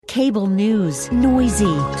Cable news,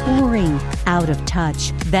 noisy, boring, out of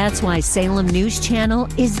touch. That's why Salem News Channel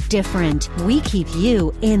is different. We keep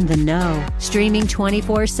you in the know. Streaming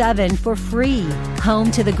 24/7 for free.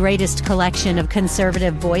 Home to the greatest collection of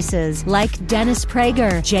conservative voices like Dennis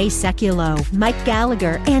Prager, Jay Sekulow, Mike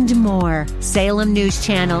Gallagher, and more. Salem News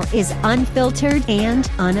Channel is unfiltered and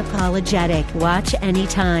unapologetic. Watch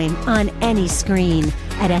anytime, on any screen,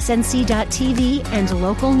 at snc.tv and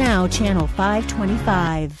Local Now Channel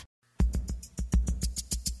 525.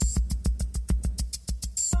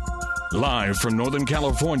 Live from Northern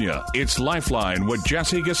California, it's Lifeline with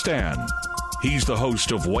Jesse Gastan. He's the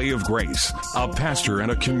host of Way of Grace, a pastor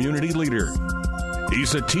and a community leader.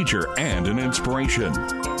 He's a teacher and an inspiration.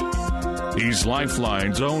 He's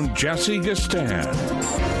Lifeline's own Jesse Gastan.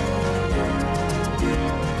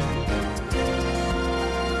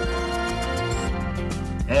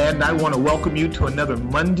 And I want to welcome you to another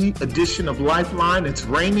Monday edition of Lifeline. It's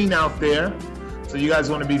raining out there, so you guys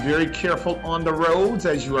want to be very careful on the roads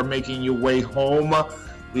as you are making your way home.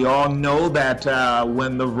 We all know that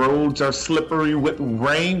when the roads are slippery with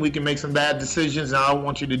rain, we can make some bad decisions, and I don't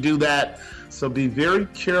want you to do that. So be very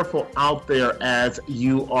careful out there as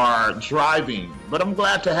you are driving. But I'm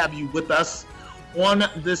glad to have you with us on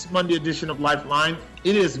this Monday edition of Lifeline.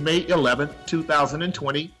 It is May 11th,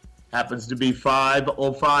 2020. Happens to be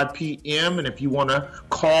 5:05 p.m. And if you want to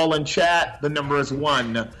call and chat, the number is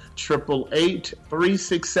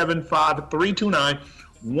 1-888-367-5329,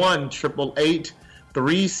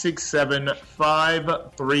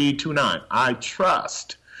 1-888-367-5329. I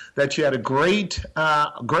trust that you had a great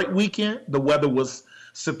weekend. The weather was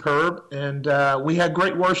superb, and we had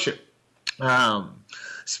great worship.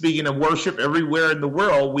 Speaking of worship, everywhere in the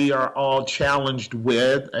world, we are all challenged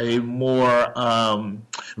with a more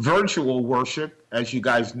virtual worship, as you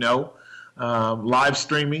guys know, live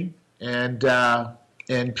streaming, and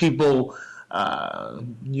people,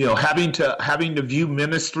 having to view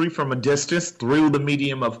ministry from a distance through the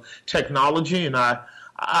medium of technology. And I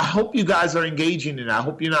hope you guys are engaging, and I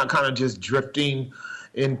hope you're not kind of just drifting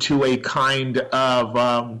into a kind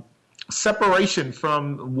of separation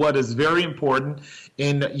from what is very important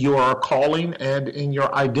in your calling and in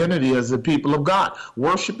your identity as a people of God.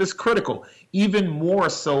 Worship is critical, even more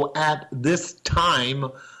so at this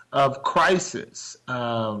time of crisis.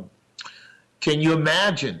 Can you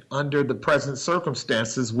imagine, under the present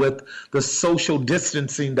circumstances, with the social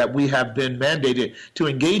distancing that we have been mandated to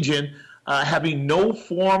engage in, having no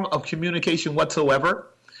form of communication whatsoever,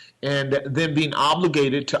 and then being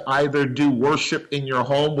obligated to either do worship in your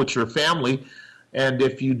home with your family, and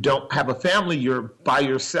if you don't have a family, you're by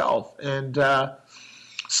yourself. And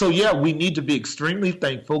we need to be extremely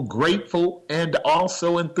thankful, grateful, and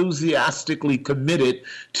also enthusiastically committed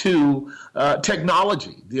to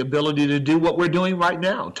technology, the ability to do what we're doing right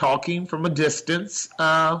now, talking from a distance,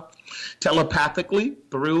 telepathically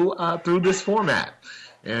through this format.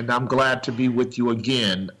 And I'm glad to be with you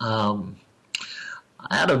again.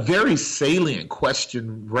 I had a very salient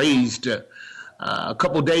question raised a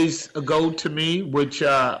couple days ago to me, which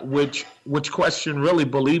question really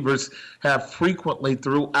believers have frequently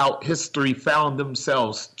throughout history found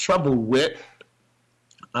themselves troubled with,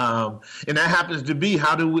 and that happens to be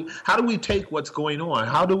how do we take what's going on?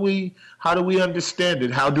 How do we understand it?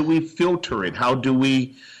 How do we filter it? How do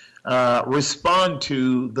we respond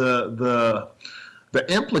to the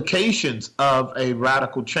implications of a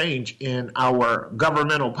radical change in our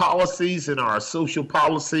governmental policies, in our social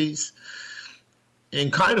policies? And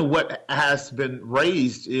kind of what has been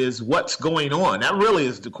raised is what's going on. That really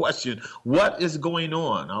is the question. What is going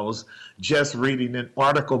on? I was just reading an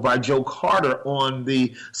article by Joe Carter on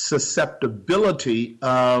the susceptibility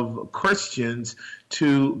of Christians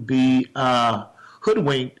to be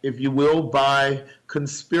hoodwinked, if you will, by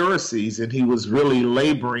conspiracies. And he was really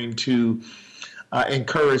laboring to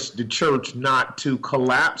encourage the church not to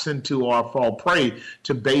collapse into or fall prey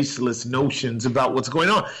to baseless notions about what's going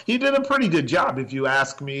on. He did a pretty good job, if you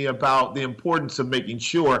ask me, about the importance of making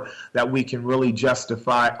sure that we can really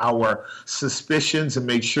justify our suspicions and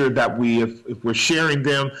make sure that if we're sharing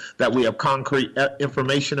them, that we have concrete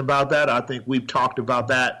information about that. I think we've talked about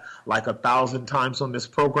that like 1,000 times on this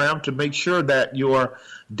program, to make sure that your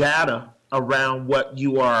data around what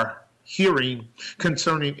you are hearing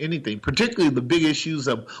concerning anything, particularly the big issues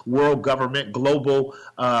of world government, global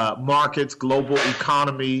markets, global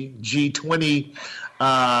economy, G20,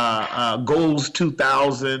 goals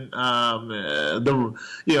 2000,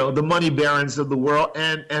 the money barons of the world,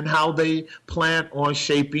 and how they plan on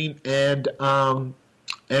shaping and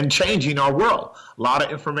and changing our world. A lot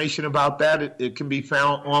of information about that. It can be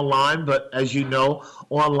found online, but as you know,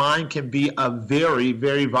 online can be a very,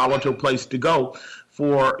 very volatile place to go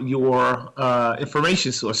for your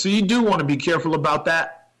information source. So you do want to be careful about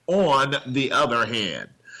that. On the other hand,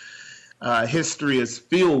 history is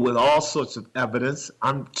filled with all sorts of evidence.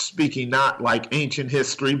 I'm speaking not like ancient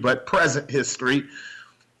history, but present history.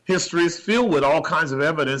 History is filled with all kinds of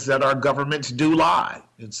evidence that our governments do lie.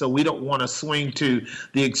 And so we don't want to swing to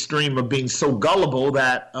the extreme of being so gullible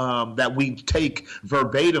that that we take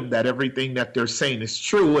verbatim that everything that they're saying is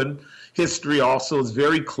true. And history also is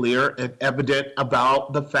very clear and evident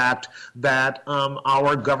about the fact that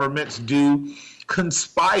our governments do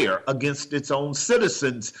conspire against its own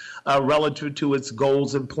citizens relative to its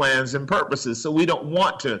goals and plans and purposes. So we don't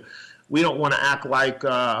want to act like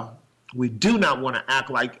we do not want to act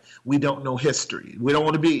like we don't know history. We don't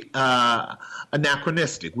want to be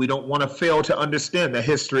anachronistic. We don't want to fail to understand that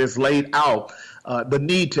history has laid out the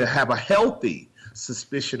need to have a healthy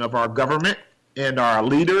suspicion of our government and our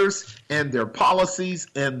leaders and their policies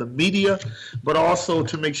and the media, but also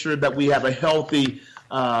to make sure that we have a healthy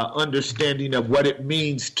understanding of what it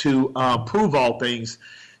means to prove all things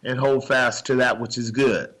and hold fast to that which is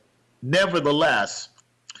good. Nevertheless,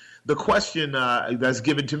 the question that's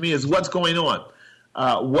given to me is what's going on?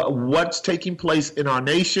 What's taking place in our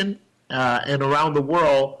nation and around the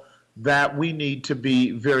world that we need to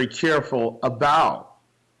be very careful about?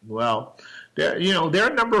 Well, there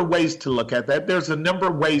are a number of ways to look at that. There's a number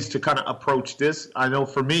of ways to kind of approach this. I know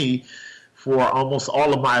for me, for almost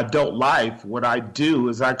all of my adult life, what I do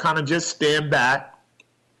is I kind of just stand back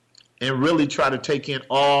and really try to take in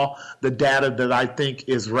all the data that I think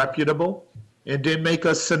is reputable and then make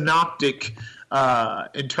a synoptic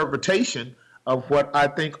interpretation of what I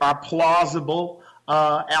think are plausible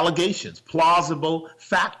allegations, plausible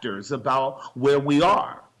factors about where we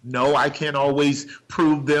are. No, I can't always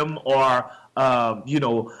prove them or,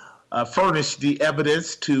 furnish the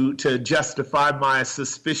evidence to justify my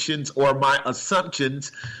suspicions or my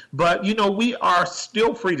assumptions. But, we are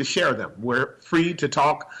still free to share them. We're free to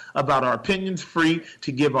talk about our opinions, free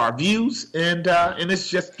to give our views, and it's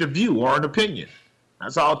just a view or an opinion.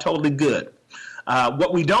 That's all totally good.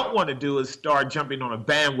 What we don't want to do is start jumping on a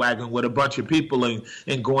bandwagon with a bunch of people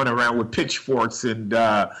and going around with pitchforks and,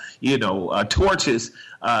 torches,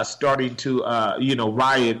 starting to,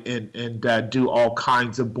 riot and do all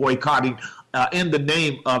kinds of boycotting in the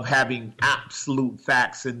name of having absolute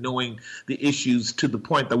facts and knowing the issues to the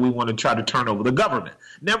point that we want to try to turn over the government.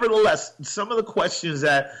 Nevertheless, some of the questions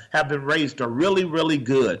that have been raised are really, really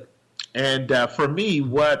good. And for me,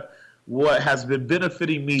 what has been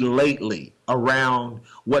benefiting me lately around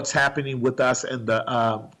what's happening with us and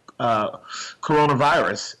the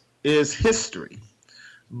coronavirus is history.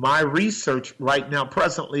 My research right now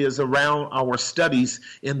presently is around our studies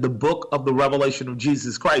in the book of the Revelation of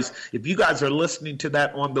Jesus Christ. If you guys are listening to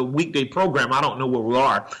that on the weekday program, I don't know where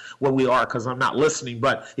we are because I'm not listening.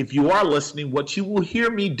 But if you are listening, what you will hear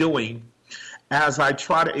me doing as I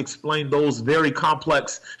try to explain those very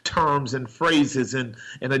complex terms and phrases and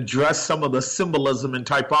address some of the symbolism and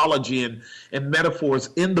typology and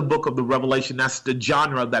metaphors in the book of the Revelation. That's the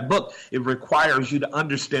genre of that book. It requires you to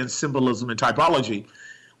understand symbolism and typology.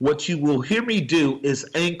 What you will hear me do is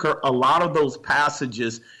anchor a lot of those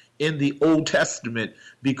passages in the Old Testament,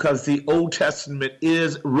 because the Old Testament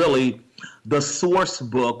is really the source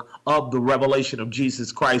book of the revelation of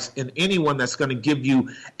Jesus Christ. And anyone that's going to give you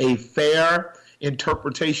a fair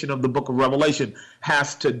interpretation of the book of Revelation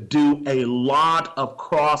has to do a lot of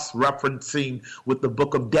cross-referencing with the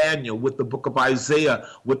book of Daniel, with the book of Isaiah,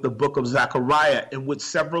 with the book of Zechariah, and with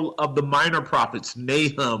several of the minor prophets,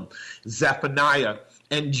 Nahum, Zephaniah,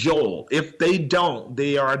 and Joel. If they don't,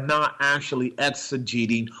 they are not actually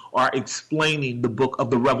exegeting or explaining the book of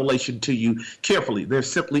the Revelation to you carefully. They're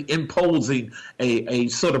simply imposing a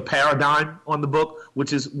sort of paradigm on the book,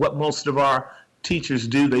 which is what most of our teachers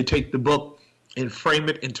do. They take the book and frame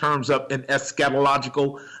it in terms of an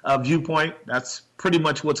eschatological viewpoint. That's pretty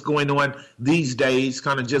much what's going on these days,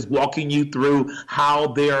 kind of just walking you through how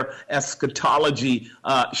their eschatology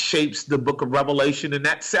shapes the book of Revelation. And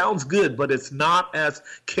that sounds good, but it's not as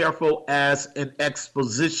careful as an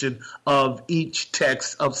exposition of each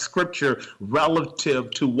text of Scripture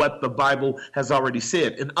relative to what the Bible has already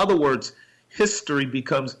said. In other words, history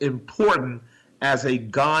becomes important as a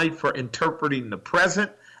guide for interpreting the present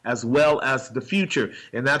as well as the future.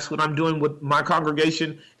 And that's what I'm doing with my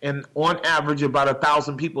congregation, and on average about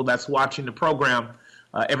 1,000 people that's watching the program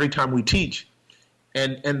every time we teach.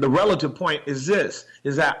 And the relative point is this,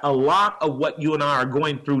 is that a lot of what you and I are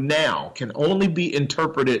going through now can only be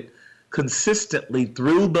interpreted consistently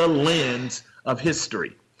through the lens of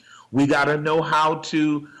history. We got to know how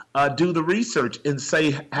to do the research and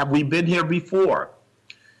say, have we been here before?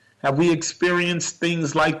 Have we experienced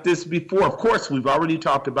things like this before? Of course, we've already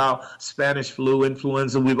talked about Spanish flu,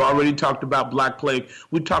 influenza. We've already talked about Black Plague.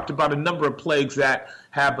 We've talked about a number of plagues that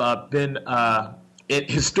have been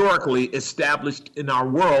historically established in our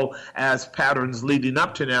world as patterns leading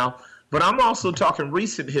up to now. But I'm also talking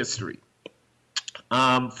recent history.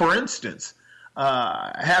 For instance,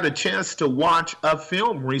 I had a chance to watch a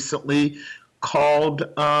film recently called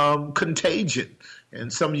Contagion.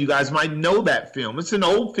 And some of you guys might know that film. It's an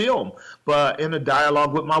old film, but in a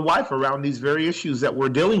dialogue with my wife around these very issues that we're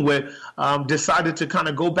dealing with, decided to kind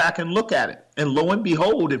of go back and look at it. And lo and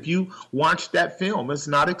behold, if you watch that film, it's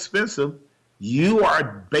not expensive. You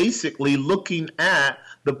are basically looking at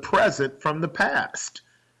the present from the past.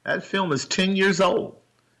 That film is 10 years old.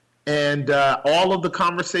 And all of the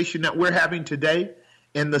conversation that we're having today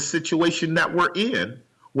and the situation that we're in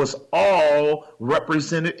was all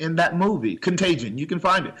represented in that movie, Contagion. You can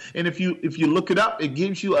find it. And if you look it up, it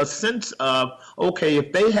gives you a sense of, okay,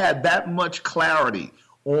 if they had that much clarity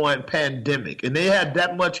on pandemic and they had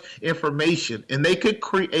that much information and they could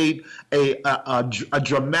create a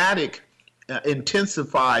dramatic,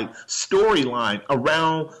 intensified storyline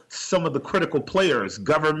around some of the critical players,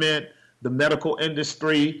 government, the medical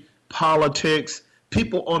industry, politics,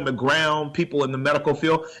 people on the ground, people in the medical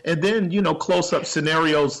field, and then, close-up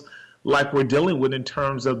scenarios like we're dealing with in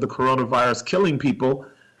terms of the coronavirus killing people.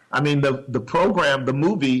 I mean, the program, the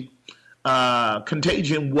movie,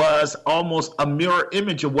 Contagion was almost a mirror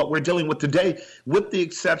image of what we're dealing with today, with the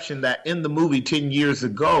exception that in the movie 10 years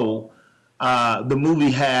ago, the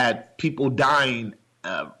movie had people dying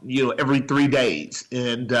every 3 days.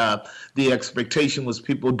 And the expectation was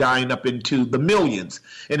people dying up into the millions.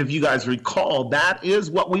 And if you guys recall, that is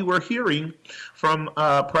what we were hearing from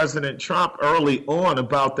President Trump early on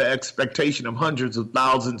about the expectation of hundreds of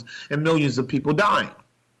thousands and millions of people dying.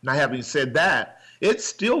 Now, having said that, it's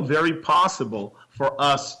still very possible for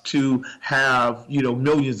us to have,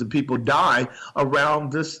 millions of people die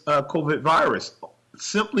around this COVID virus,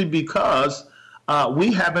 simply because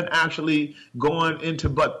we haven't actually gone into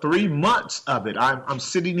but 3 months of it. I'm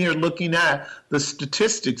sitting here looking at the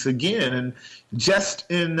statistics again, and just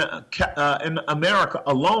in America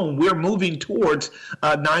alone, we're moving towards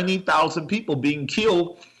 90,000 people being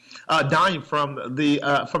killed, dying from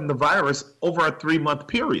the virus over a 3-month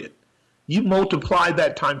period. You multiply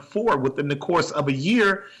that time 4 within the course of a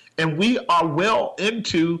year, and we are well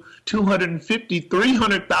into 250,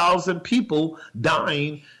 300,000 people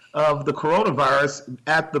dying of the coronavirus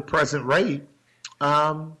at the present rate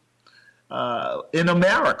in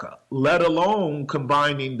America, let alone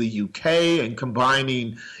combining the UK and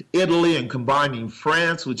combining Italy and combining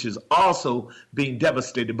France, which is also being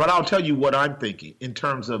devastated. But I'll tell you what I'm thinking in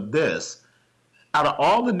terms of this. Out of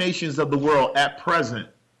all the nations of the world at present,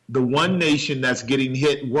 the one nation that's getting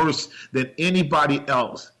hit worse than anybody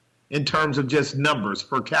else in terms of just numbers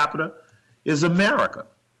per capita is America.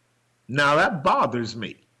 Now that bothers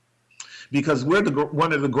me, because we're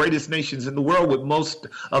one of the greatest nations in the world with most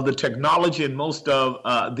of the technology and most of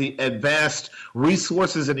the advanced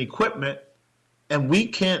resources and equipment, and we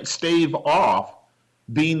can't stave off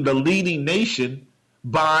being the leading nation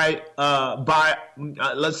by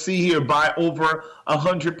let's see here, by over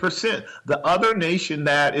 100%. The other nation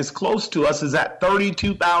that is close to us is at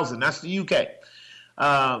 32,000. That's the UK.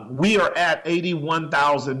 We are at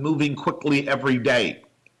 81,000, moving quickly every day.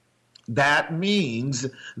 That means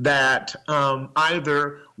that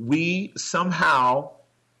either we somehow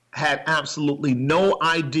had absolutely no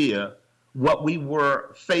idea what we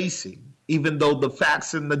were facing, even though the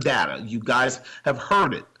facts and the data, you guys have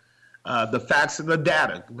heard it, the facts and the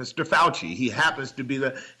data. Mr. Fauci, he happens to be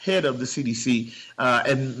the head of the CDC,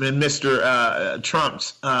 and Mr.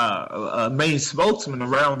 Trump's main spokesman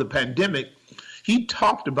around the pandemic. He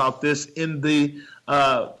talked about this in the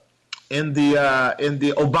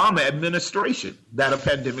Obama administration, that a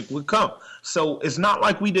pandemic would come. So it's not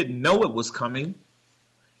like we didn't know it was coming.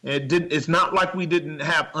 It's not like we didn't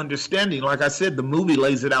have understanding. Like I said, the movie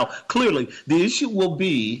lays it out clearly. The issue will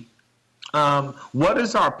be, what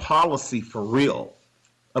is our policy for real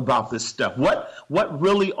about this stuff? What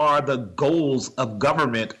really are the goals of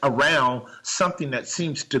government around something that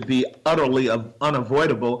seems to be utterly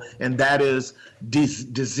unavoidable, and that is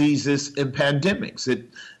diseases and pandemics?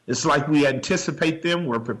 It's like we anticipate them,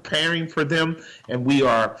 we're preparing for them, and we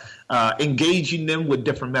are engaging them with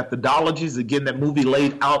different methodologies. Again, that movie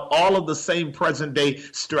laid out all of the same present-day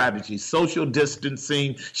strategies: social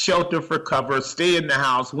distancing, shelter for cover, stay in the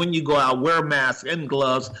house, when you go out, wear a mask and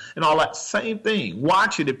gloves, and all that same thing.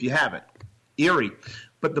 Watch it if you haven't. Eerie.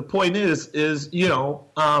 But the point is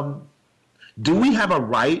do we have a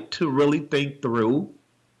right to really think through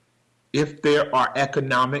if there are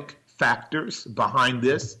economic factors behind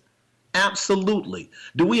this? Absolutely.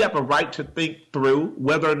 Do we have a right to think through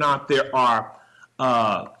whether or not there are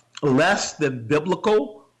less than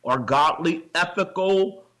biblical or godly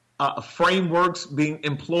ethical frameworks being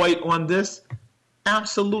employed on this?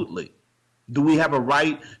 Absolutely. Do we have a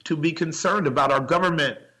right to be concerned about our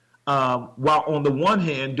government while on the one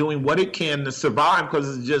hand doing what it can to survive,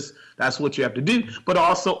 because it's just that's what you have to do, but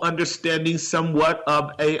also understanding somewhat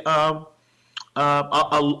of a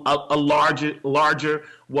larger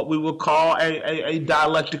what we would call a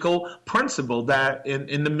dialectical principle, that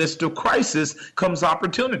in the midst of crisis comes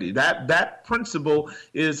opportunity. That principle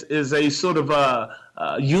is a sort of a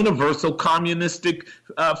universal communistic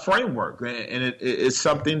framework, and it is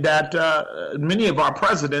something that many of our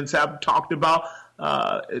presidents have talked about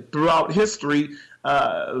throughout history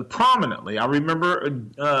prominently. I remember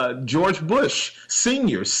George Bush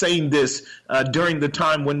Sr. saying this during the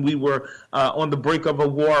time when we were on the brink of a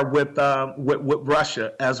war with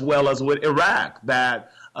Russia as well as with Iraq,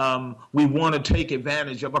 that we want to take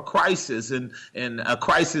advantage of a crisis, and a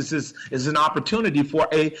crisis is an opportunity for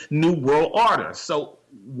a new world order. So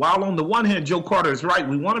while on the one hand, Joe Carter is right,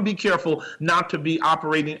 we want to be careful not to be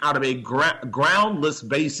operating out of a groundless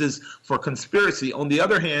basis for conspiracy. On the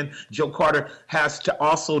other hand, Joe Carter has to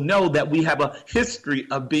also know that we have a history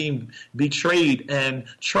of being betrayed and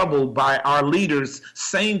troubled by our leaders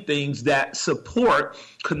saying things that support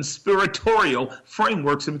conspiratorial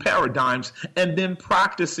frameworks and paradigms, and then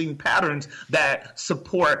practicing patterns that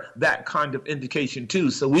support that kind of indication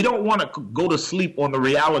too. So we don't want to go to sleep on the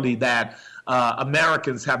reality that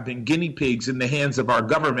Americans have been guinea pigs in the hands of our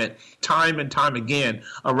government time and time again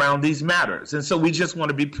around these matters. And so we just want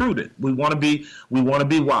to be prudent. We want to be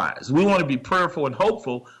wise. We want to be prayerful and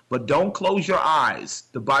hopeful, but don't close your eyes.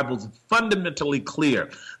 The Bible's fundamentally clear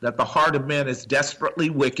that the heart of man is desperately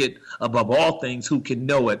wicked above all things, who can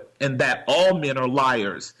know it, and that all men are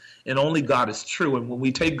liars and only God is true. And when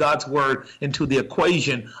we take God's word into the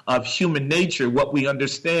equation of human nature, what we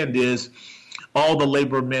understand is all the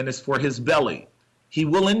labor of man is for his belly. He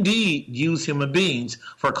will indeed use human beings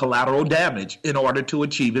for collateral damage in order to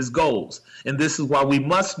achieve his goals. And this is why we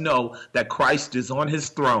must know that Christ is on his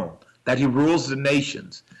throne, that he rules the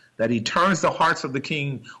nations, that he turns the hearts of the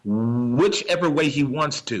king whichever way he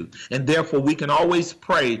wants to. And therefore we can always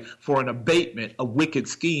pray for an abatement of wicked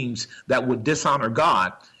schemes that would dishonor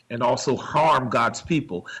God and also harm God's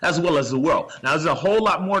people, as well as the world. Now, there's a whole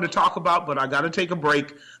lot more to talk about, but I got to take a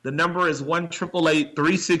break. The number is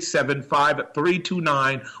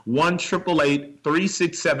 1-888-367-5329,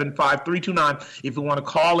 1-888-367-5329. If you want to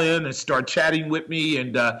call in and start chatting with me,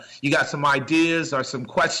 and you got some ideas or some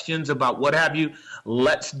questions about what have you,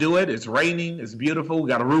 let's do it. It's raining. It's beautiful. We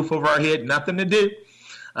got a roof over our head. Nothing to do.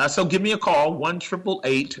 So give me a call,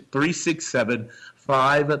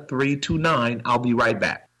 1-888-367-5329. I'll be right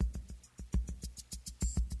back.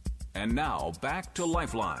 And now, back to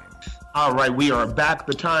Lifeline. All right, we are back.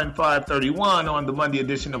 The time, 5:31 on the Monday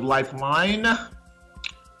edition of Lifeline.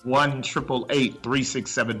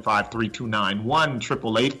 1-888-367-5329.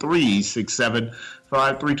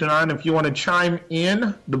 1-888-367-5329. If you want to chime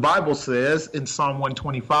in, the Bible says in Psalm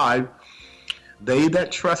 125, they that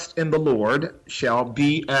trust in the Lord shall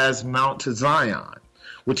be as Mount Zion,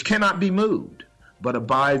 which cannot be moved, but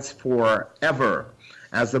abides forever.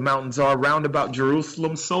 As the mountains are round about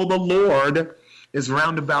Jerusalem, so the Lord is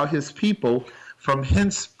round about his people from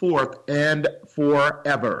henceforth and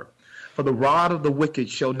forever. For the rod of the wicked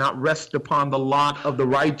shall not rest upon the lot of the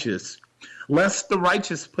righteous, lest the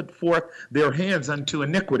righteous put forth their hands unto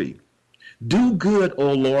iniquity. Do good,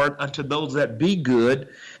 O Lord, unto those that be good,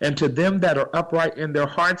 and to them that are upright in their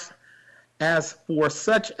hearts. As for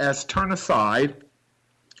such as turn aside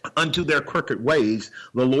unto their crooked ways,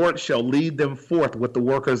 the Lord shall lead them forth with the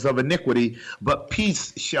workers of iniquity, but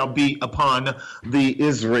peace shall be upon the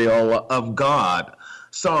Israel of God.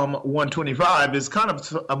 Psalm 125 is kind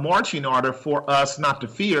of a marching order for us not to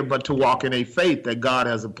fear, but to walk in a faith that God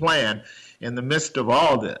has a plan in the midst of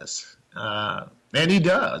all this. And he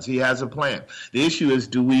does. He has a plan. The issue is,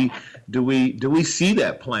 do we see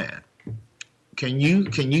that plan? Can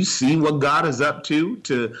you see what God is up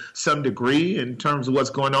to some degree in terms of what's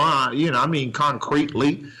going on? I mean,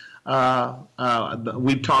 concretely.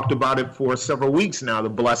 We've talked about it for several weeks now, the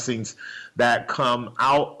blessings that come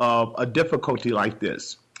out of a difficulty like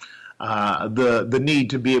this. The need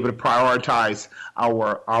to be able to prioritize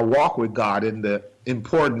our walk with God and the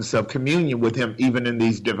importance of communion with Him even in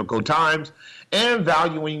these difficult times, and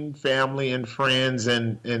valuing family and friends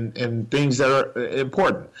and things that are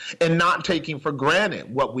important, and not taking for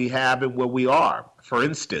granted what we have and where we are. For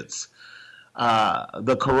instance,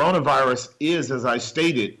 the coronavirus is, as I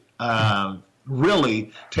stated,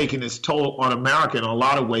 really taking its toll on America in a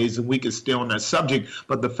lot of ways, and we could stay on that subject.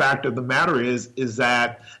 But the fact of the matter is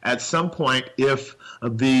that at some point, if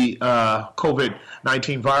the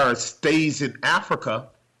COVID-19 virus stays in Africa,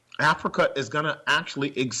 Africa is going to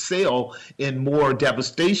actually excel in more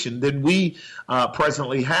devastation than we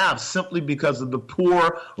presently have, simply because of the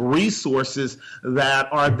poor resources that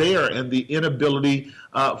are there and the inability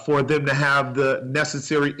for them to have the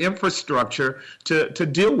necessary infrastructure to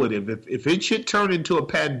deal with it. If it should turn into a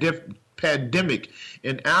pandemic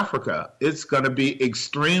in Africa, it's going to be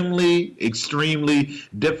extremely, extremely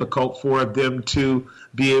difficult for them to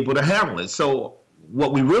be able to handle it. So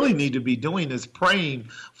what we really need to be doing is praying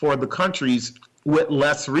for the countries with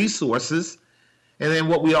less resources. And then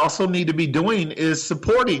what we also need to be doing is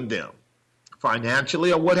supporting them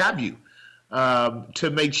financially or what have you, to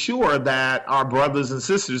make sure that our brothers and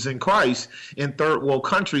sisters in Christ in third world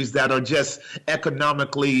countries that are just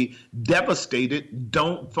economically devastated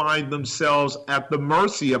don't find themselves at the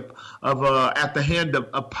mercy at the hand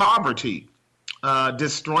of poverty.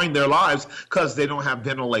 Destroying their lives because they don't have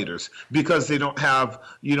ventilators, because they don't have,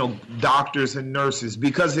 doctors and nurses,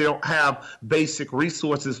 because they don't have basic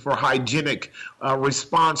resources for hygienic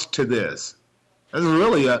response to this. This is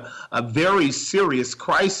really a very serious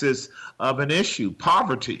crisis of an issue,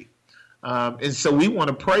 poverty. And so we want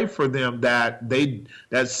to pray for them that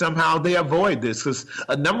somehow they avoid this, because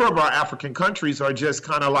a number of our African countries are just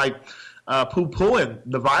kind of like poo-pooing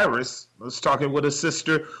the virus. I was talking with a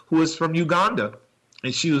sister who is from Uganda,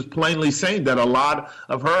 and she was plainly saying that a lot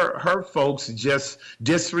of her folks just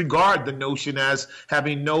disregard the notion as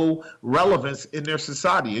having no relevance in their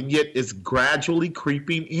society, and yet it's gradually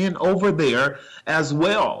creeping in over there as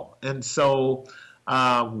well. And so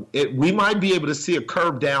we might be able to see a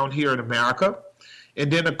curve down here in America,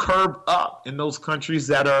 and then a curve up in those countries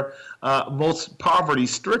that are most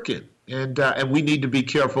poverty-stricken. And we need to be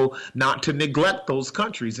careful not to neglect those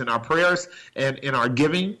countries in our prayers and in our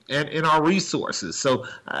giving and in our resources. So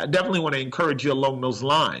I definitely want to encourage you along those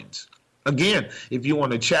lines. Again, if you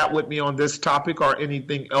want to chat with me on this topic or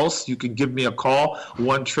anything else, you can give me a call,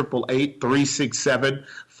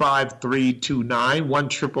 1-888-367-5329,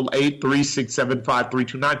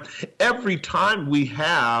 1-888-367-5329. Every time we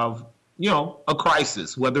have, a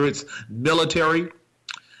crisis, whether it's military,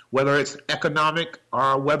 whether it's economic,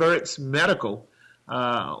 or whether it's medical,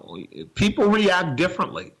 people react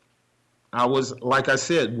differently. I was, like I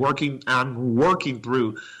said, I'm working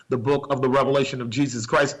through the book of the Revelation of Jesus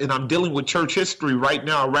Christ, and I'm dealing with church history right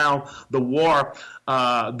now around the war,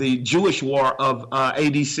 the Jewish war of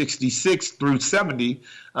AD 66 through 70,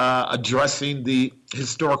 addressing the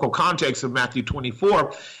historical context of Matthew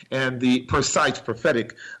 24 and the precise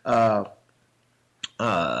prophetic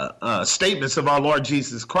statements of our Lord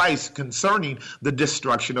Jesus Christ concerning the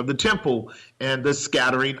destruction of the temple and the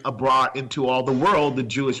scattering abroad into all the world, the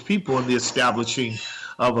Jewish people, and the establishing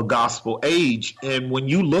of a gospel age. And when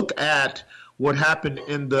you look at what happened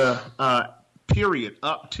in the period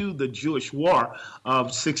up to the Jewish war of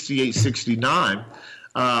 68-69,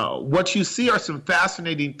 what you see are some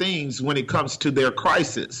fascinating things when it comes to their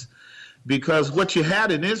crisis. Because what you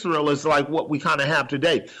had in Israel is like what we kind of have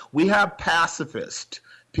today. We have pacifists,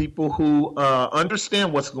 people who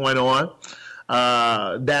understand what's going on,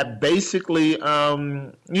 that basically,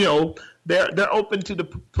 they're open to the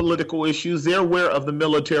political issues. They're aware of the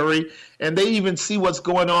military, and they even see what's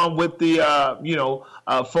going on with the,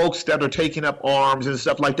 folks that are taking up arms and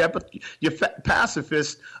stuff like that. But your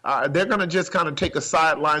pacifists, they're going to just kind of take a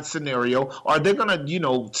sideline scenario, or they're going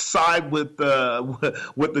to, side with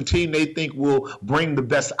the team they think will bring the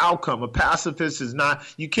best outcome. A pacifist is not.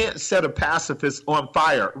 You can't set a pacifist on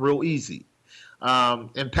fire real easy.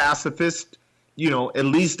 And pacifists, at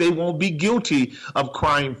least they won't be guilty of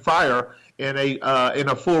crying fire in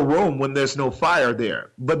a full room when there's no fire there.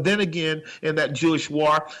 But then again, in that Jewish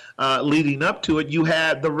war leading up to it, you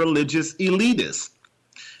had the religious elitists.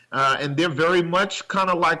 And they're very much kind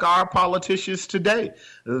of like our politicians today.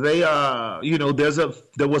 They, there's a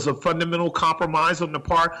There was a fundamental compromise on the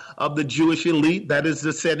part of the Jewish elite. That is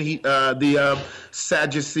the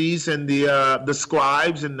Sadducees and the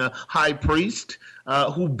scribes and the high priest,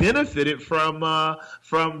 who benefited from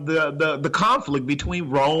the conflict between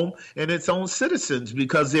Rome and its own citizens,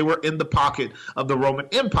 because they were in the pocket of the Roman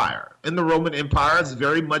Empire. And the Roman Empire is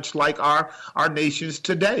very much like our nations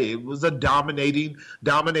today. It was a dominating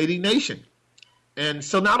nation. And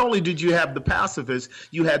so not only did you have the pacifists,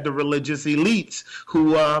 you had the religious elites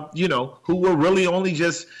who were really only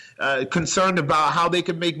just concerned about how they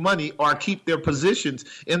could make money or keep their positions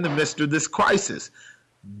in the midst of this crisis.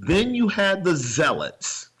 Then you had the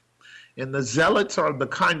zealots. And the zealots are the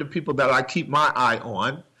kind of people that I keep my eye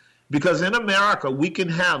on, because in America, we can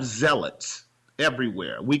have zealots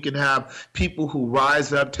everywhere. We can have people who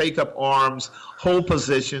rise up, take up arms, hold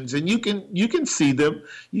positions, and you can see them.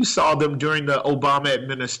 You saw them during the Obama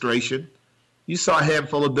administration. You saw a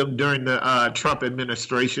handful of them during the Trump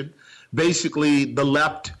administration. Basically, the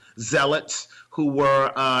left zealots who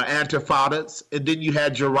were Antifadas, and then you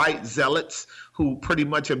had your right zealots who pretty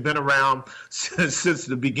much have been around since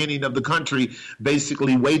the beginning of the country,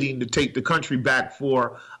 basically waiting to take the country back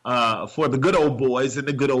for the good old boys in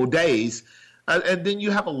the good old days. And then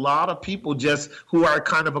you have a lot of people just who are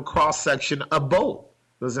kind of a cross-section of both,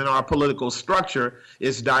 because in our political structure,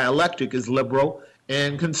 it's dialectic, it's liberal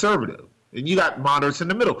and conservative. And you got moderates in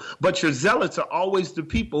the middle. But your zealots are always the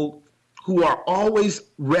people who are always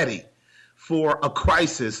ready for a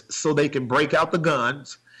crisis so they can break out the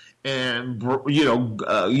guns and,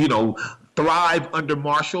 thrive under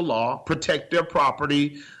martial law, protect their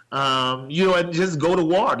property, and just go to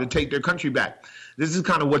war to take their country back. This is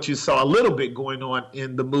kind of what you saw a little bit going on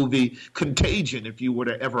in the movie Contagion, if you were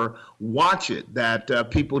to ever watch it,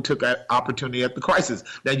 that people took that opportunity at the crisis.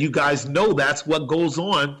 Now, you guys know that's what goes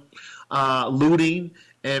on, looting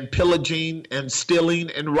and pillaging and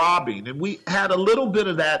stealing and robbing. And we had a little bit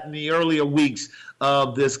of that in the earlier weeks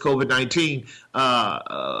of this COVID-19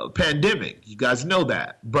 pandemic. You guys know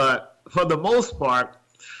that. But for the most part,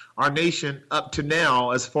 our nation up to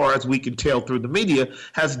now, as far as we can tell through the media,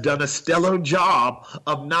 has done a stellar job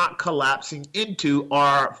of not collapsing into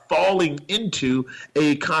or falling into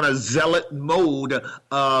a kind of zealot mode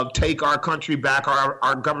of take our country back.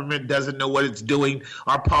 Our government doesn't know what it's doing.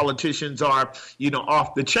 Our politicians are,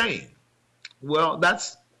 off the chain. Well,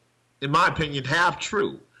 that's, in my opinion, half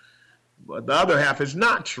true. But the other half is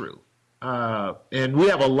not true. And we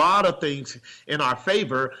have a lot of things in our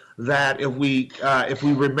favor that if we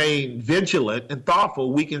remain vigilant and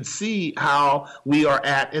thoughtful, we can see how we are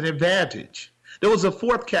at an advantage. There was a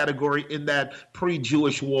fourth category in that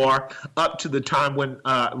pre-Jewish war up to the time when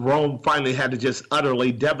Rome finally had to just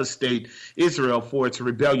utterly devastate Israel for its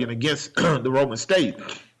rebellion against the Roman state.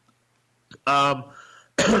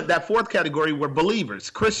 That fourth category were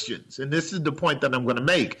believers, Christians. And this is the point that I'm going to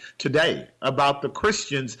make today about the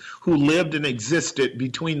Christians who lived and existed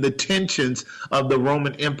between the tensions of the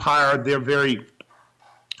Roman Empire, their very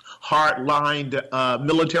hard-lined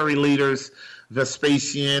military leaders,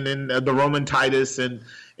 Vespasian and the Roman Titus and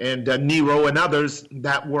Nero and others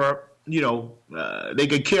that were, they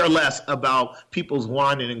could care less about people's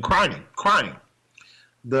whining and crying.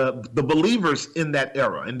 The believers in that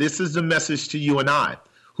era, and this is the message to you and I,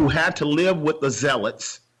 who had to live with the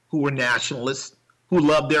zealots, who were nationalists, who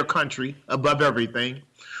loved their country above everything,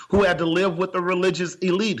 who had to live with the religious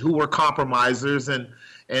elite, who were compromisers and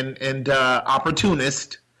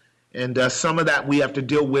opportunists, and some of that we have to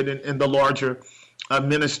deal with in the larger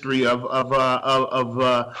ministry of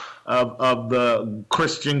the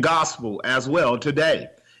Christian gospel as well today.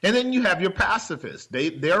 And then you have your pacifists;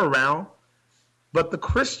 they're around, but the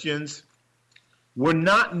Christians were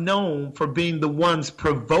not known for being the ones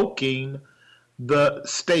provoking the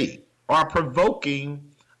state or provoking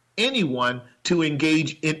anyone to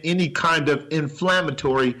engage in any kind of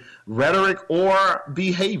inflammatory rhetoric or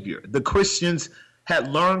behavior. The Christians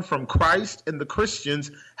had learned from Christ, and the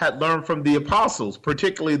Christians had learned from the apostles,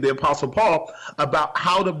 particularly the Apostle Paul, about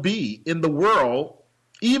how to be in the world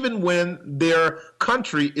even when their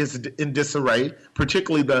country is in disarray,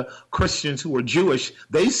 particularly the Christians who were Jewish.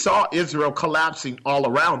 They saw Israel collapsing all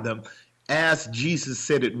around them, as Jesus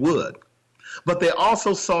said it would. But they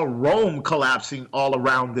also saw Rome collapsing all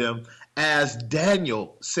around them, as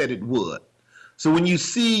Daniel said it would. So when you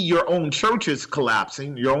see your own churches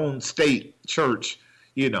collapsing, your own state church,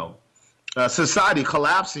 society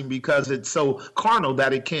collapsing because it's so carnal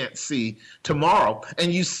that it can't see tomorrow,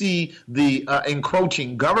 and you see the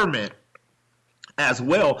encroaching government as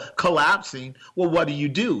well collapsing, well, what do?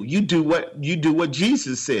 You do what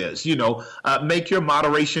Jesus says, make your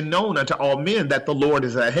moderation known unto all men that the Lord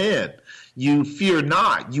is at hand. You fear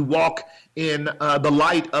not. You walk in the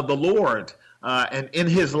light of the Lord, and in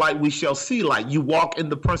his light we shall see light. You walk in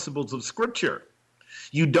the principles of Scripture.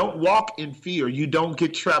 You don't walk in fear. You don't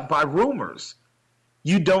get trapped by rumors.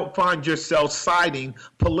 You don't find yourself siding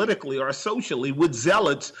politically or socially with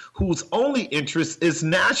zealots whose only interest is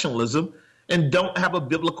nationalism and don't have a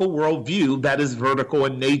biblical worldview that is vertical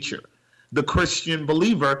in nature. The Christian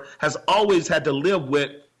believer has always had to live with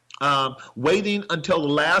waiting until the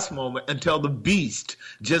last moment, until the beast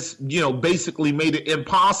just, basically made it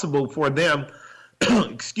impossible for them,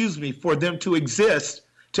 for them to exist,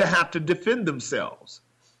 to have to defend themselves.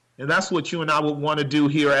 And that's what you and I would want to do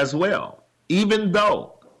here as well. Even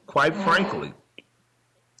though, quite frankly,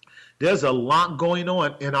 there's a lot going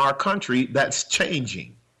on in our country that's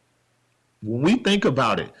changing. When we think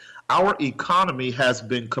about it, our economy has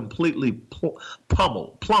been completely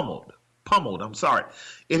pummeled.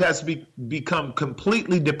 It has become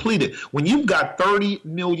completely depleted. When you've got 30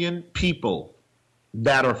 million people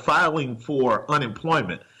that are filing for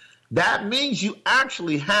unemployment, that means you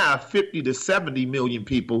actually have 50 to 70 million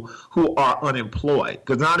people who are unemployed,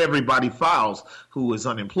 because not everybody files who is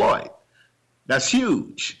unemployed. That's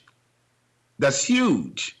huge. That's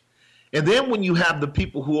huge. And then when you have the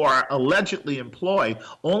people who are allegedly employed,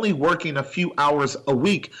 only working a few hours a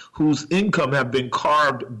week, whose income have been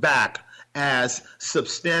carved back as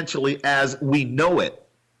substantially as we know it,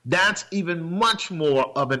 that's even much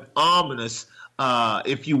more of an ominous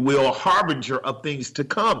if you will, harbinger of things to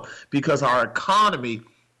come, because our economy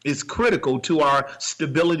is critical to our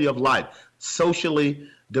stability of life, socially,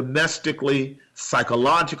 domestically,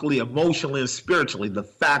 psychologically, emotionally, and spiritually. The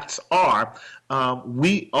facts are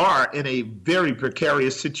we are in a very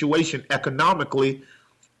precarious situation economically,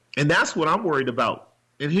 and that's what I'm worried about.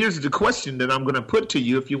 And here's the question that I'm going to put to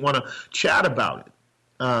you if you want to chat about it.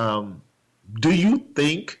 Do you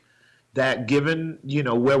think that given,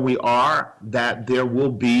 where we are, that there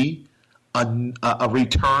will be a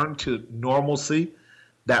return to normalcy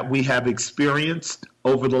that we have experienced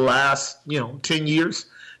over the last, 10 years?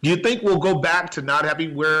 Do you think we'll go back to not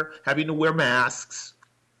having to wear masks,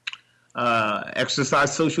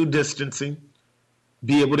 exercise social distancing,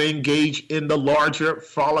 be able to engage in the larger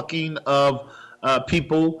frolicking of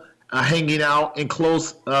people hanging out in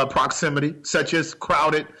close proximity, such as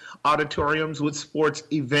crowded auditoriums with sports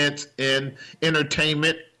events and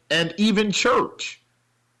entertainment and even church?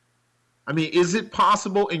 I mean, is it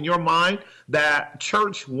possible in your mind that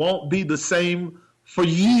church won't be the same for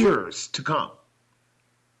years to come,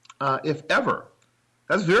 if ever?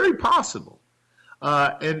 That's very possible.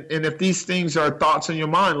 And if these things are thoughts in your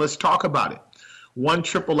mind, let's talk about it.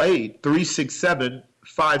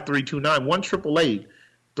 1-888-367-5329.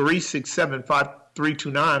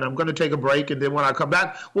 1-888-367-5329. I'm going to take a break, and then when I come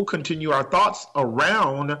back, we'll continue our thoughts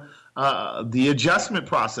around the adjustment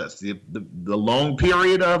process, the long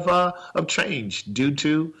period of change due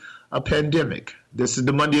to a pandemic. This is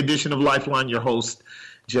the Monday edition of Lifeline. Your host,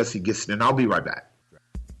 Jesse Gistin. I'll be right back.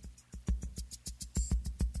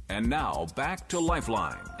 And now back to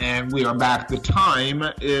Lifeline. And we are back. The time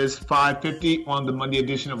is 5:50 on the Monday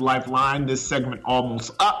edition of Lifeline. This segment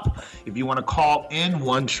almost up. If you want to call in,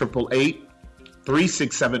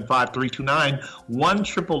 1-888-367-5329,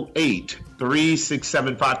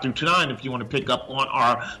 1-888-367-5329. If you want to pick up on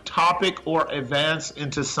our topic or advance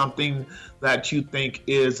into something that you think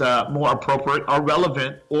is more appropriate or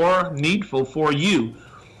relevant or needful for you,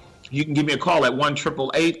 you can give me a call at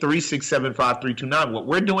 1-888-367-5329. What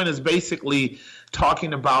we're doing is basically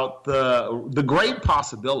talking about the great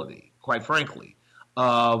possibility, quite frankly,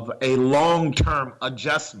 of a long-term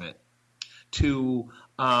adjustment to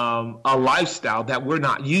a lifestyle that we're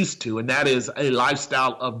not used to, and that is a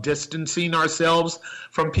lifestyle of distancing ourselves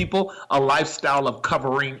from people, a lifestyle of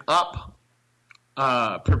covering up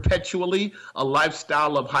perpetually, a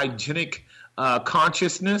lifestyle of hygienic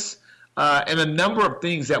consciousness, and a number of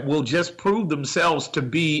things that will just prove themselves to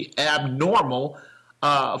be abnormal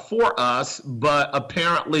for us, but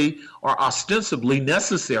apparently or ostensibly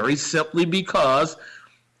necessary simply because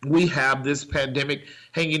we have this pandemic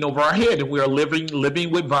hanging over our head, and we are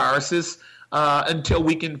living with viruses until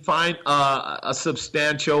we can find a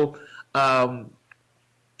substantial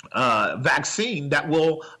vaccine that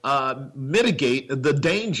will mitigate the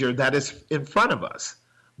danger that is in front of us.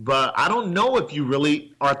 But I don't know if you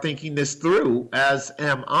really are thinking this through, as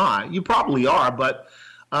am I. You probably are, but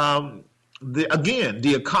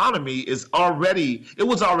the economy was already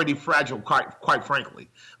fragile, quite frankly.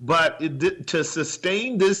 But to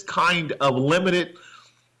sustain this kind of limited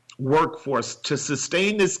workforce, to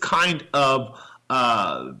sustain this kind of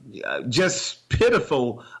just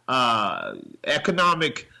pitiful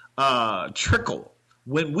economic trickle,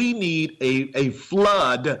 when we need a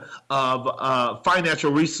flood of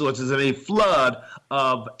financial resources and a flood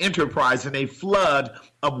of enterprise and a flood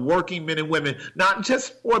of working men and women, not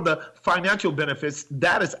just for the financial benefits,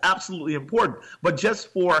 that is absolutely important, but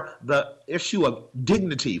just for the issue of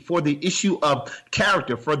dignity, for the issue of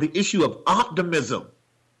character, for the issue of optimism.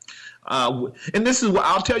 And this is what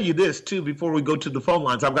I'll tell you this too before we go to the phone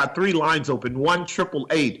lines. I've got 3 lines open: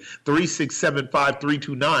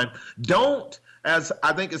 1-888-367-5329. Don't, as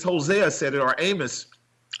I think as Hosea said it, or Amos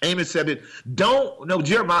said it.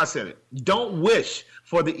 Jeremiah said it. Don't wish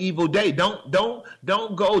for the evil day. Don't go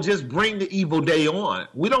just bring the evil day on.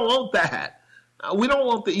 We don't want that. We don't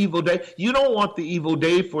want the evil day. You don't want the evil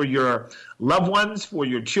day for your loved ones, for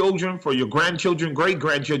your children, for your grandchildren,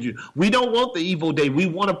 great-grandchildren. We don't want the evil day. We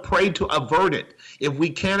want to pray to avert it. If we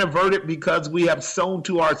can't avert it because we have sown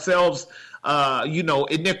to ourselves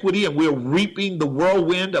iniquity, and we're reaping the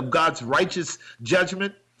whirlwind of God's righteous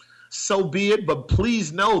judgment, so be it. But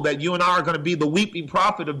please know that you and I are going to be the weeping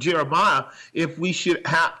prophet of Jeremiah if we should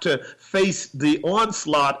have to face the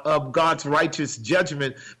onslaught of God's righteous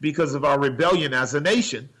judgment because of our rebellion as a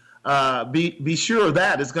nation. Be sure of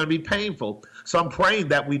that. It's going to be painful. So I'm praying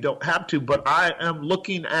that we don't have to. But I am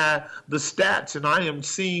looking at the stats, and I am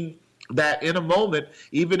seeing that in a moment,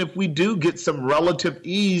 even if we do get some relative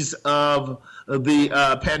ease of the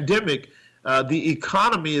pandemic, the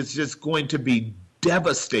economy is just going to be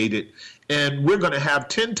devastated, and we're going to have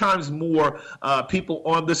 10 times more people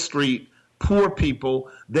on the street, poor people,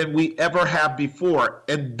 than we ever have before,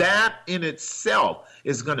 and that in itself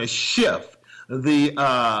is going to shift the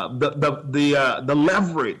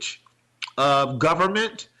leverage of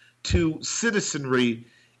government to citizenry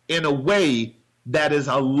in a way that is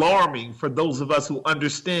alarming for those of us who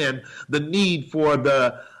understand the need for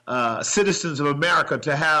the citizens of America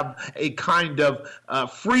to have a kind of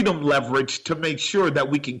freedom leverage to make sure that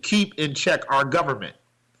we can keep in check our government.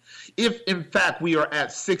 If, in fact, we are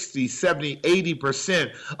at 60, 70,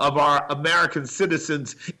 80% of our American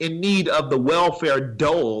citizens in need of the welfare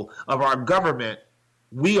dole of our government,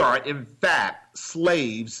 we are, in fact,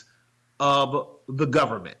 slaves of the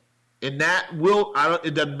government. And that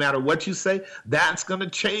it doesn't matter what you say, that's going to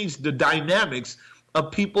change the dynamics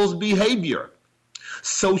of people's behavior.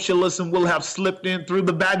 Socialism will have slipped in through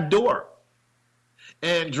the back door,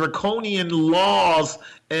 and draconian laws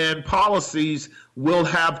and policies will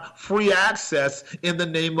have free access in the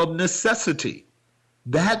name of necessity.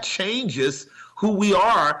 That changes who we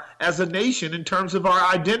are as a nation in terms of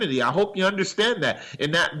our identity. I hope you understand that.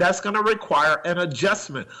 And that's going to require an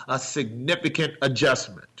adjustment, a significant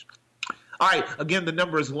adjustment. All right, again, the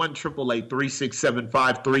number is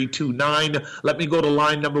 1-888-367-5329. Let me go to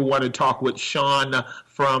line number 1 and talk with Sean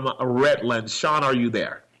from Redlands. Sean, are you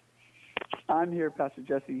there? I'm here, Pastor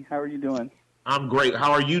Jesse. How are you doing? I'm great.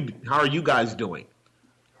 How are you guys doing?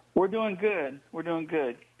 We're doing good.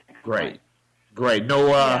 Great.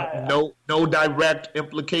 No direct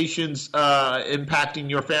implications impacting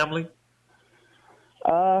your family?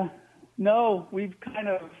 No, we've kind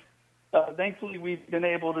of thankfully we've been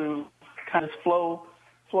able to kind of flow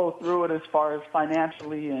through it as far as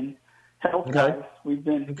financially and health-wise. Okay. We've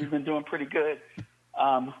been doing pretty good.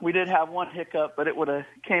 We did have one hiccup, but it would have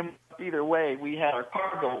came up either way. We had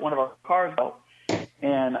one of our cars built,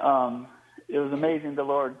 and it was amazing. The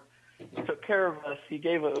Lord took care of us. We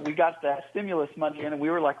got that stimulus money in, and we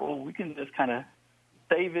were like, well, we can just kind of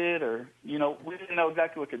save it, or we didn't know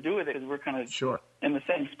exactly what to do with it because we're kind of in the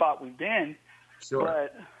same spot we've been. Sure.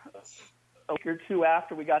 But a week or two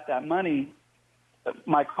after we got that money,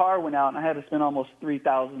 my car went out, and I had to spend almost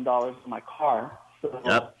 $3,000 on my car. So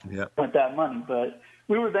with that money, but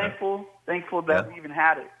we were thankful that we even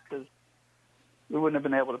had it, because we wouldn't have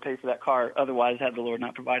been able to pay for that car otherwise had the Lord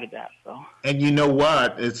not provided that. So. And you know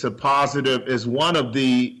what? It's a positive. It's one of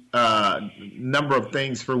the number of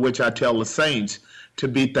things for which I tell the saints to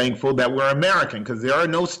be thankful that we're American, because there are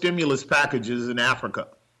no stimulus packages in Africa.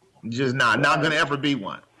 Just not going to ever be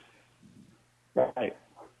one. Right.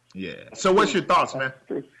 Yeah. So what's your thoughts, man?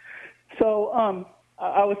 So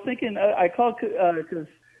I was thinking, I called because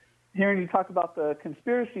hearing you talk about the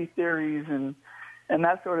conspiracy theories and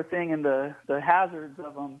that sort of thing, and the hazards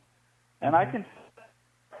of them, and I can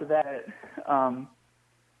to that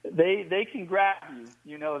they can grab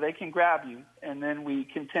you, they can grab you, and then we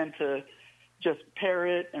can tend to just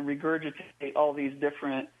parrot and regurgitate all these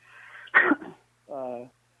different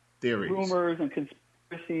theories, rumors, and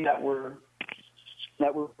conspiracy that we're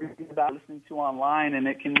reading about, listening to online, and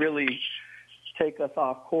it can really take us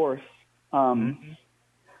off course. Since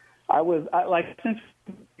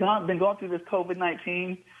been going through this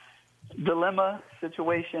COVID-19, dilemma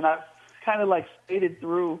situation. I've kind of like stated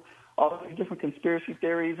through all these different conspiracy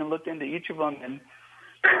theories and looked into each of them, and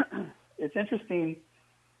it's interesting.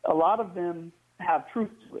 A lot of them have truth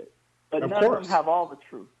to it, but none of them have all the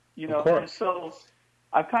truth, you know. And so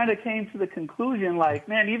I've kind of came to the conclusion, like,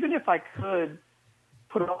 man, even if I could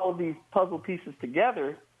put all of these puzzle pieces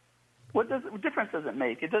together, what difference does it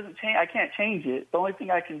make? It doesn't change. I can't change it. The only thing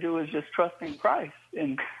I can do is just trust in Christ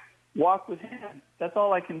and walk with Him. That's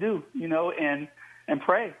all I can do, you know, and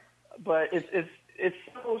pray. But it's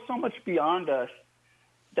so much beyond us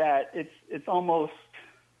that it's almost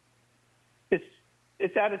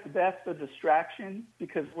it's at its best a distraction,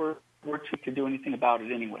 because we're too to do anything about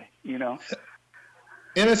it anyway, you know.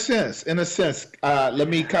 In a sense, let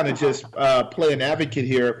me kind of just play an advocate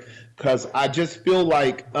here, because I just feel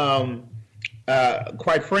like,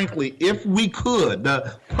 quite frankly, if we could,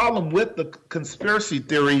 the problem with the conspiracy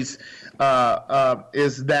theories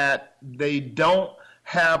is that they don't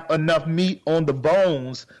have enough meat on the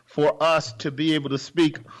bones for us to be able to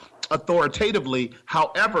speak authoritatively.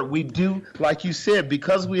 However, we do, like you said,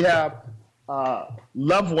 because we have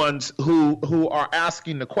loved ones who are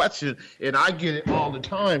asking the question, and I get it all the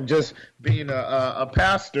time, just being a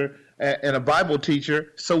pastor and a Bible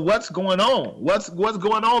teacher. So what's going on? What's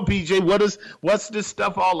going on, PJ? What's this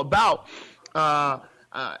stuff all about?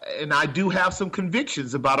 And I do have some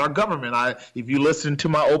convictions about our government. If you listen to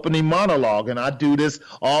my opening monologue, and I do this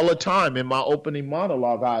all the time in my opening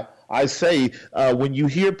monologue, I say, when you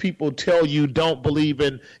hear people tell you don't believe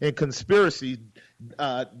in conspiracy,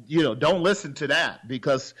 don't listen to that,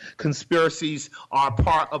 because conspiracies are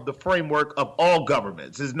part of the framework of all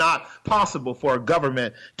governments. It's not possible for a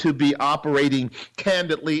government to be operating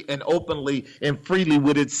candidly and openly and freely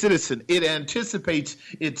with its citizen. It anticipates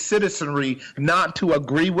its citizenry not to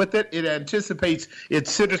agree with it. It anticipates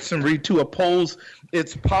its citizenry to oppose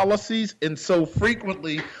its policies. And so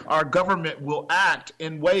frequently our government will act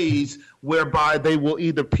in ways whereby they will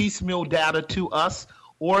either piecemeal data to us,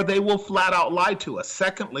 or they will flat out lie to us.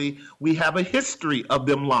 Secondly, we have a history of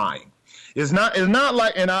them lying. It's not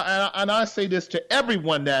like, and I say this to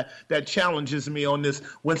everyone that challenges me on this.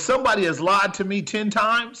 When somebody has lied to me 10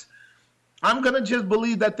 times, I'm going to just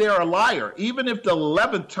believe that they're a liar. Even if the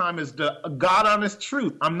 11th time is the God honest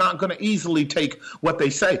truth, I'm not going to easily take what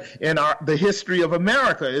they say. And the history of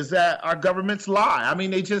America is that our governments lie. I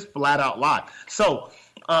mean, they just flat out lie. So,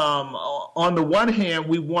 on the one hand,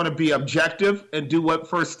 we want to be objective and do what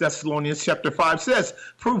 1 Thessalonians chapter 5 says: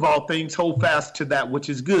 prove all things, hold fast to that which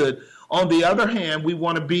is good. On the other hand, we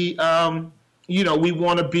want to be,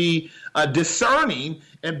 discerning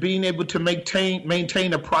and being able to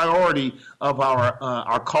maintain a priority of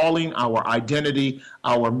our calling, our identity,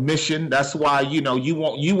 our mission. That's why, you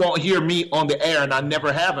won't hear me on the air, and I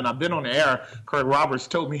never have. And I've been on the air. Kurt Roberts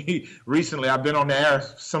told me recently I've been on the air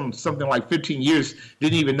something like 15 years.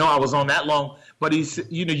 Didn't even know I was on that long. But he said,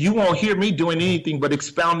 you won't hear me doing anything but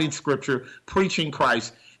expounding Scripture, preaching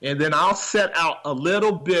Christ. And then I'll set out a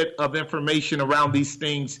little bit of information around these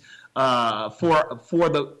things for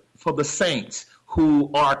the saints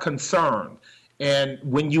who are concerned. And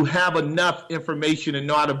when you have enough information and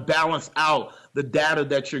know how to balance out the data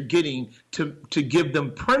that you're getting to give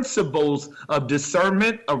them principles of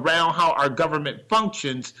discernment around how our government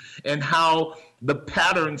functions and how the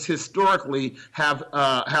patterns historically have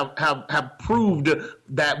proved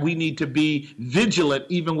that we need to be vigilant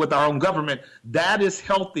even with our own government, that is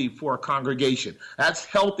healthy for a congregation. That's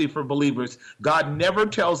healthy for believers. God never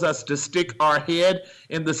tells us to stick our head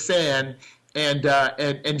in the sand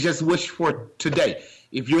and just wish for today.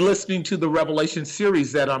 If you're listening to the Revelation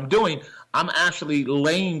series that I'm doing, I'm actually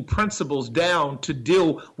laying principles down to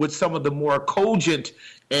deal with some of the more cogent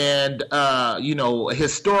and,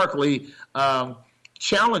 historically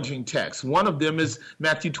challenging texts. One of them is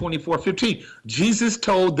Matthew 24:15. Jesus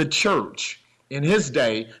told the church in his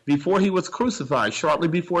day, before he was crucified, shortly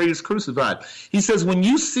before he was crucified, he says, when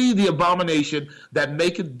you see the abomination that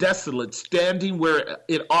maketh desolate standing where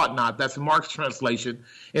it ought not, that's Mark's translation,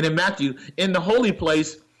 and in Matthew, in the holy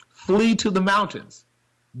place, flee to the mountains.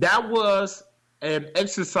 That was an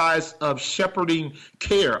exercise of shepherding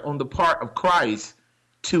care on the part of Christ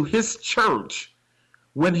to his church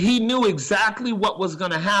when he knew exactly what was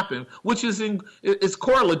going to happen, which is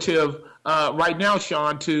correlative right now,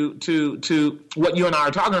 Sean, to what you and I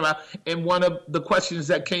are talking about. And one of the questions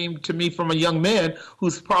that came to me from a young man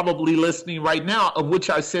who's probably listening right now, of which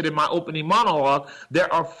I said in my opening monologue,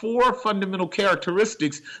 there are 4 fundamental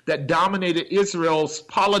characteristics that dominated Israel's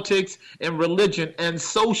politics and religion and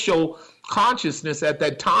social consciousness at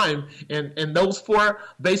that time, and those 4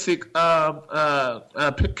 basic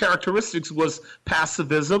characteristics was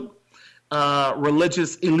pacifism,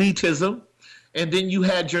 religious elitism, and then you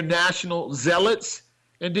had your national zealots,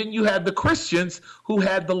 and then you had the Christians who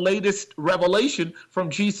had the latest revelation from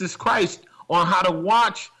Jesus Christ on how to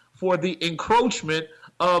watch for the encroachment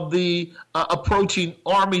of the approaching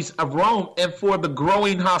armies of Rome and for the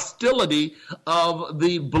growing hostility of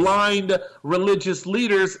the blind religious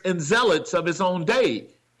leaders and zealots of his own day.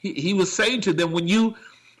 He was saying to them, when you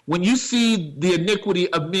see the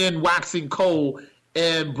iniquity of men waxing cold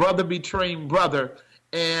and brother betraying brother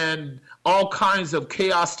and all kinds of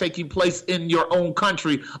chaos taking place in your own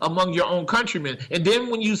country among your own countrymen, and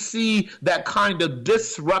then when you see that kind of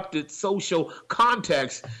disrupted social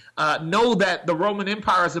context, know that the Roman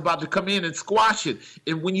Empire is about to come in and squash it.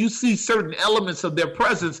 And when you see certain elements of their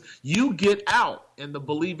presence, you get out. And the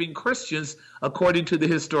believing Christians, according to the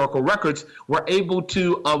historical records, were able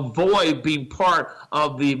to avoid being part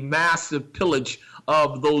of the massive pillage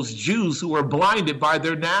of those Jews who were blinded by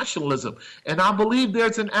their nationalism. And I believe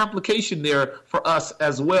there's an application there for us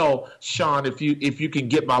as well, Sean, if you can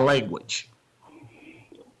get my language.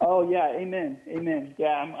 Oh, yeah, amen.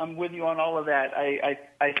 Yeah, I'm with you on all of that. I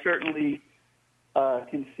certainly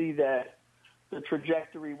can see that the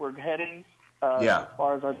trajectory we're heading, as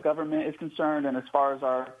far as our government is concerned and as far as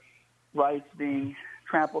our rights being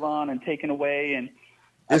trampled on and taken away. And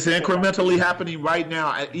it's incrementally happening right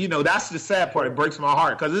now. You know, that's the sad part. It breaks my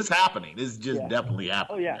heart because it's happening. It's just definitely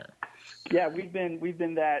happening. Oh, yeah. Yeah, we've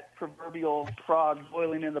been that proverbial frog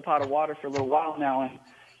boiling in the pot of water for a little while now, and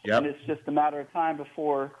it's just a matter of time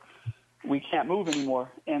before we can't move anymore.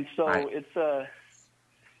 And so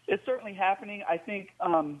it's certainly happening. I think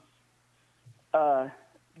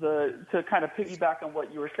to kind of piggyback on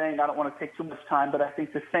what you were saying, I don't want to take too much time, but I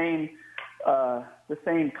think the same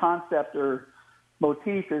concept or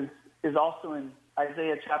motif is also in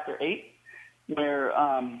Isaiah chapter 8, where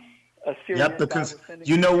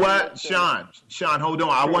you know what, Sean, hold on.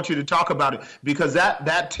 I want you to talk about it because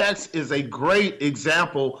that text is a great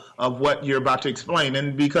example of what you're about to explain.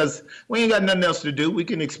 And because we ain't got nothing else to do, we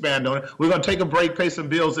can expand on it. We're going to take a break, pay some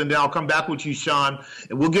bills, and then I'll come back with you, Sean.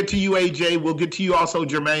 And we'll get to you, AJ. We'll get to you also,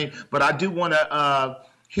 Jermaine. But I do want to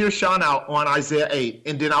hear Sean out on Isaiah 8,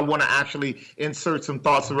 and then I want to actually insert some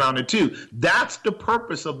thoughts around it too. That's the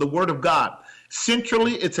purpose of the Word of God.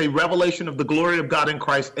 Centrally, it's a revelation of the glory of God in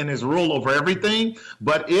Christ and his rule over everything,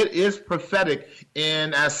 but it is prophetic.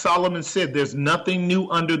 And as Solomon said, there's nothing new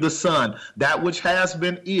under the sun. That which has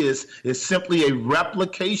been is simply a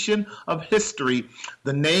replication of history.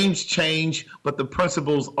 The names change, but the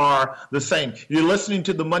principles are the same. You're listening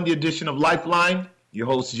to the Monday edition of Lifeline. Your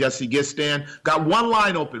host, Jesse Gistan. Got one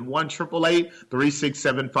line open,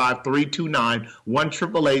 1-888-367-5329,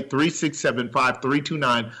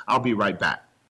 1-888-367-5329. I'll be right back.